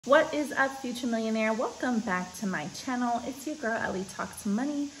What is up, Future Millionaire? Welcome back to my channel. It's your girl, Ellie Talks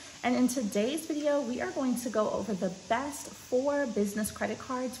Money. And in today's video, we are going to go over the best 4 business credit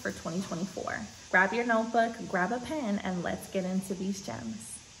cards for 2024. Grab your notebook, grab a pen, and let's get into these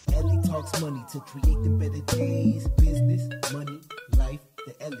gems. Ellie talks money to create the better days. Business, money, life,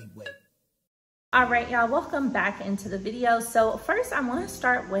 the Ellie way. All right, y'all, welcome back into the video. So first, I want to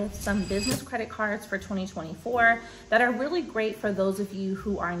start with some business credit cards for 2024 that are really great for those of you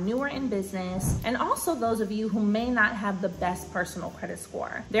who are newer in business and also those of you who may not have the best personal credit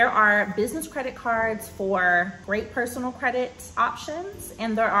score. There are business credit cards for great personal credit options,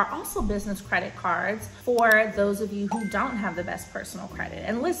 and there are also business credit cards for those of you who don't have the best personal credit.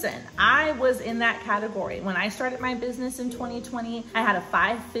 And listen, I was in that category. When I started my business in 2020, I had a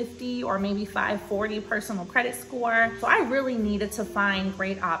 550 or maybe 540 personal credit score. So I really needed to find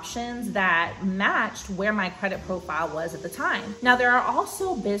great options that matched where my credit profile was at the time. Now, there are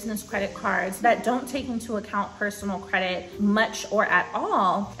also business credit cards that don't take into account personal credit much or at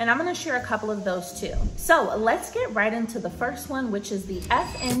all. And I'm gonna share a couple of those too. So let's get right into the first one, which is the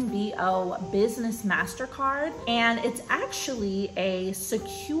FNBO Business MasterCard. And it's actually a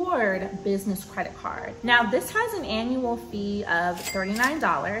secured business credid card. Now, this has an annual fee of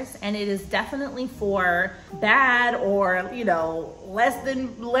 $39, and it is definitely for bad or, you know, less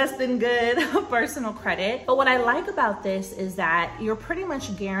than good personal credit. But what I like about this is that you're pretty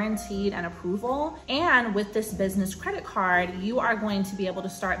much guaranteed an approval. And with this business credit card, you are going to be able to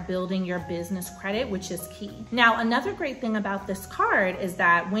start building your business credit, which is key. Now, another great thing about this card is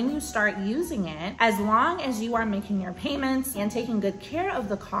that when you start using it, as long as you are making your payments and taking good care of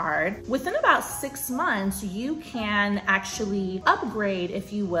the card, within about 6 months, you can actually upgrade,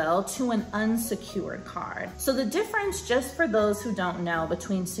 if you will, to an unsecured card. So the difference, just for those who don't know,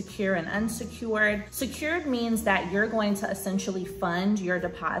 between secure and unsecured, secured means that you're going to essentially fund your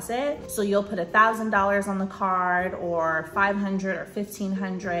deposit. So you'll put $1,000 on the card, or $500 or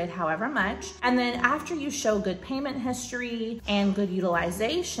 $1,500, however much. And then after you show good payment history and good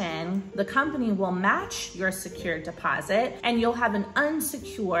utilization, the company will match your secured deposit, and you'll have an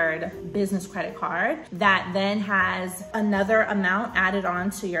unsecured business credit card that then has another amount added on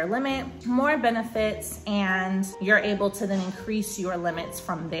to your limit, more benefits, and you're able to then increase your limits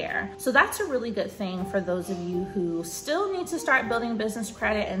from there. So that's a really good thing for those of you who still need to start building business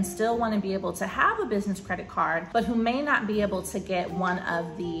credit and still want to be able to have a business credit card, but who may not be able to get one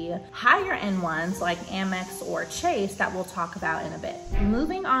of the higher end ones like Amex or Chase that we'll talk about in a bit.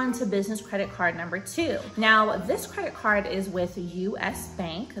 Moving on to business credit card number 2. Now, this credit card is with US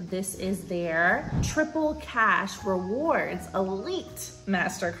Bank. This is their Triple Cash Rewards Elite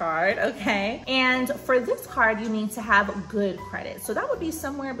MasterCard, okay? And for this card, you need to have good credit. So that would be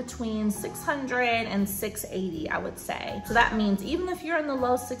somewhere between 600 and 680, I would say. So that means even if you're in the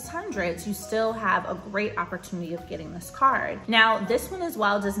low 600s, you still have a great opportunity of getting this card. Now, this one as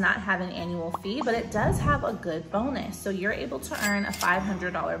well does not have an annual fee, but it does have a good bonus. So you're able to earn a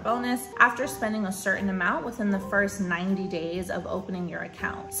 $500 bonus after spending a certain amount within the first 90 days of opening your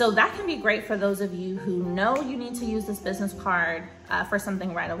account. So that can be great for those of you who know you need to use this business card for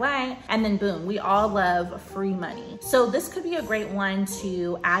something right away, and then boom, we all love free money. So this could be a great one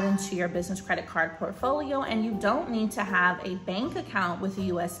to add into your business credit card portfolio, and you don't need to have a bank account with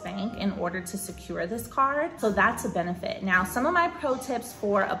US Bank in order to secure this card. So that's a benefit. Now, some of my pro tips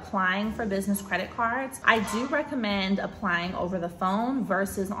for applying for business credit cards, I do recommend applying over the phone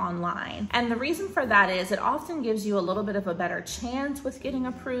versus online. And the reason for that is it often gives you a little bit of a better chance with getting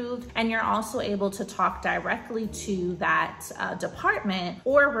approved, and you're also able to talk directly to that department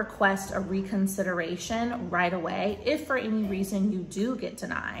or request a reconsideration right away if for any reason you do get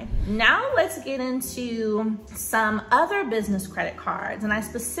denied. Now let's get into some other business credit cards, and I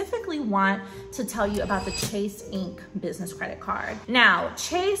specifically want to tell you about the Chase Inc. business credit card. Now,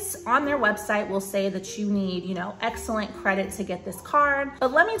 Chase on their website will say that you need, you know, excellent credit to get this card,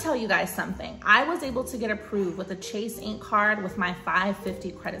 but let me tell you guys something. I was able to get approved with a Chase Inc. card with my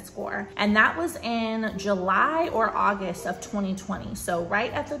 550 credit score, and that was in July or August of 2020. So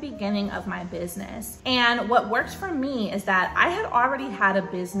right at the beginning of my business. And what worked for me is that I had already had a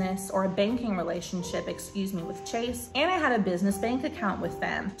business or a banking relationship, with Chase, and I had a business bank account with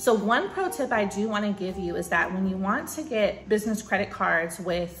them. So one pro tip I do want to give you is that when you want to get business credit cards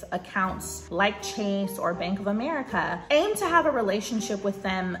with accounts like Chase or Bank of America, aim to have a relationship with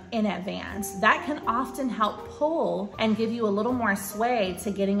them in advance. That can often help pull and give you a little more sway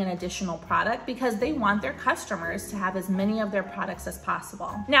to getting an additional product, because they want their customers to have as many of their products products as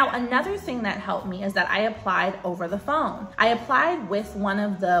possible. Now, another thing that helped me is that I applied over the phone. I applied with one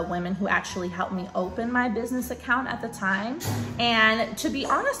of the women who actually helped me open my business account at the time. And to be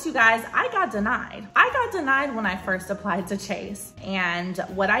honest, you guys, I got denied. I got denied when I first applied to Chase. And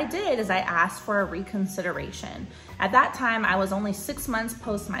what I did is I asked for a reconsideration. At that time, I was only 6 months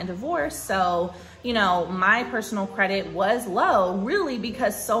post my divorce. So, you know, my personal credit was low, really,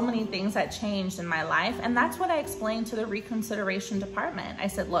 because so many things had changed in my life. And that's what I explained to the reconsideration department. I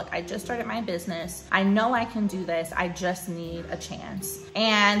said, look, I just started my business. I know I can do this. I just need a chance.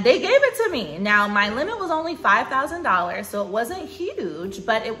 And they gave it to me. Now, my limit was only $5,000, so it wasn't huge,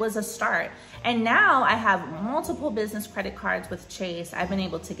 but it was a start. And now I have multiple business credit cards with Chase. I've been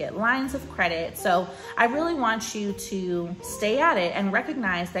able to get lines of credit. So I really want you to stay at it and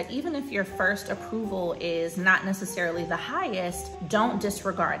recognize that even if your first approval is not necessarily the highest, don't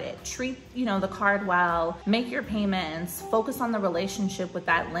disregard it. Treat, you know, the card well, make your payments, focus on the relationship with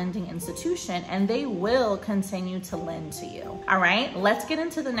that lending institution, and they will continue to lend to you. All right, let's get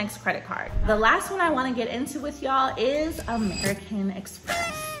into the next credit card. The last one I want to get into with y'all is American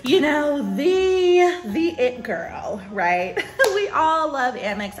Express. You know, the it girl, right? We all love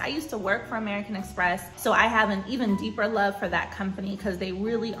Amex. I used to work for American Express, so I have an even deeper love for that company because they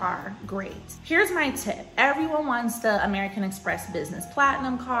really are great. Here's my tip. Everyone wants the American Express Business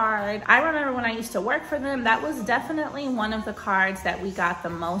Platinum card. I remember when I used to work for them, that was definitely one of the cards that we got the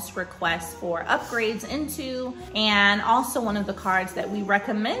most requests for upgrades into, and also one of the cards that we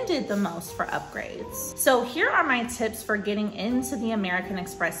recommended the most for upgrades. So here are my tips for getting into the American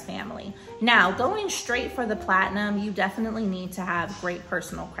Express family. Now, going straight for the platinum, you definitely need to have great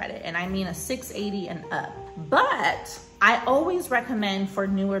personal credit, and I mean a 680 and up. But I always recommend for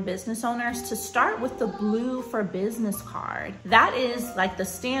newer business owners to start with the Blue for Business card. That is like the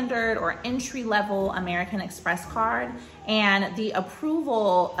standard or entry-level American Express card, and the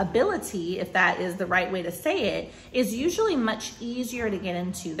approval ability, if that is the right way to say it, is usually much easier to get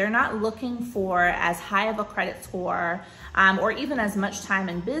into. They're not looking for as high of a credit score or even as much time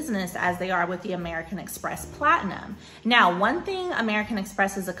in business as they are with the American Express Platinum. Now, one thing American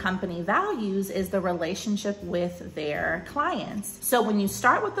Express as a company values is the relationship with their clients. So when you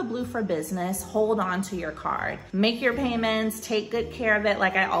start with the Blue for Business, hold on to your card. Make your payments, take good care of it.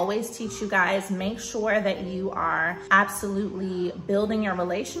 Like I always teach you guys, make sure that you are absolutely building your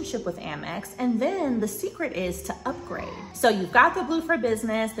relationship with Amex. And then the secret is to upgrade. So you've got the Blue for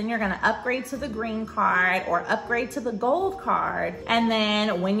Business, then you're gonna upgrade to the green card or upgrade to the gold card. And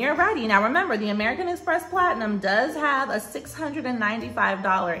then when you're ready, now remember, the American Express Platinum does have a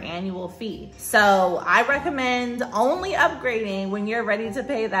 $695 annual fee. So I recommend only upgrading when you're ready to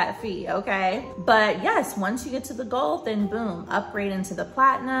pay that fee, okay? But yes, once you get to the gold, then boom, upgrade into the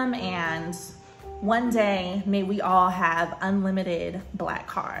platinum, and one day, may we all have unlimited black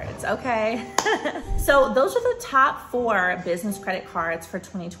cards, okay? So those are the top 4 business credit cards for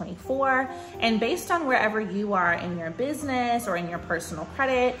 2024. And based on wherever you are in your business or in your personal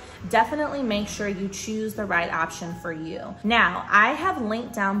credit, definitely make sure you choose the right option for you. Now, I have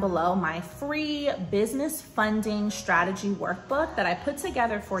linked down below my free business funding strategy workbook that I put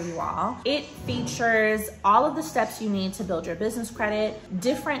together for you all. It features all of the steps you need to build your business credit,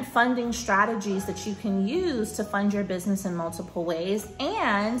 different funding strategies that you can use to fund your business in multiple ways.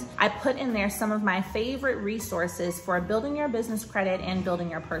 And I put in there some of my favorite resources for building your business credit and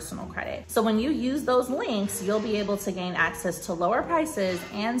building your personal credit. So when you use those links, you'll be able to gain access to lower prices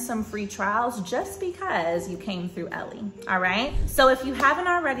and some free trials just because you came through Ellie, all right? So if you haven't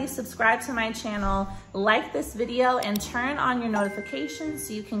already, subscribe to my channel, like this video, and turn on your notifications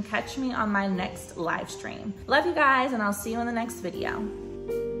so you can catch me on my next live stream. Love you guys, and I'll see you in the next video.